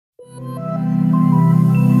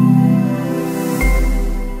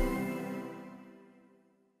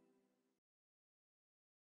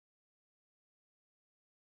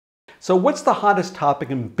So what's the hottest topic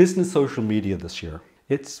in business social media this year?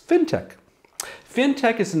 It's FinTech.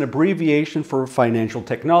 FinTech is an abbreviation for financial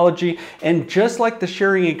technology, and just like the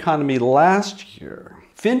sharing economy last year,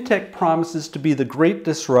 FinTech promises to be the great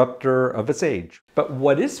disruptor of its age. But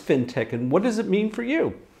what is FinTech and what does it mean for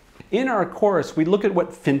you? In our course, we look at what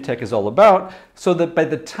FinTech is all about so that by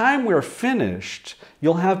the time we're finished,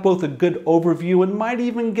 you'll have both a good overview and might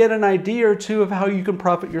even get an idea or two of how you can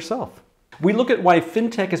profit yourself. We look at why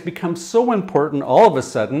FinTech has become so important all of a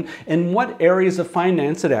sudden and what areas of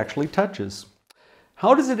finance it actually touches.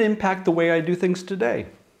 How does it impact the way I do things today?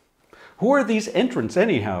 Who are these entrants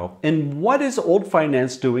anyhow? And what is old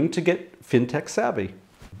finance doing to get FinTech savvy?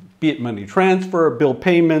 Be it money transfer, bill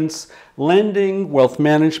payments, lending, wealth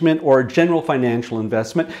management, or general financial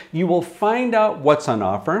investment, you will find out what's on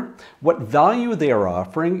offer, what value they are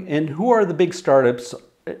offering, and who are the big startups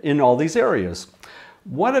in all these areas.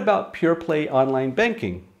 What about pure play online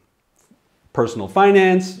banking, personal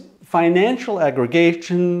finance, financial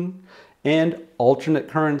aggregation, and alternate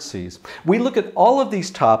currencies? We look at all of these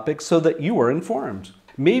topics so that you are informed.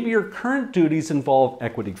 Maybe your current duties involve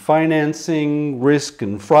equity financing, risk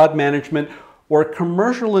and fraud management, or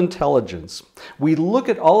commercial intelligence. We look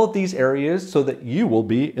at all of these areas so that you will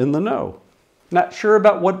be in the know. Not sure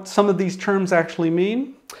about what some of these terms actually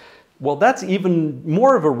mean? Well, that's even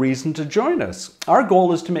more of a reason to join us. Our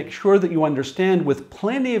goal is to make sure that you understand with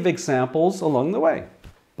plenty of examples along the way.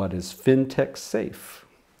 But is FinTech safe?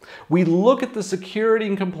 We look at the security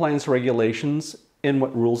and compliance regulations and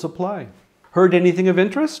what rules apply. Heard anything of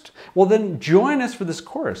interest? Well, then join us for this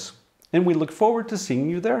course, and we look forward to seeing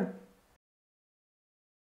you there.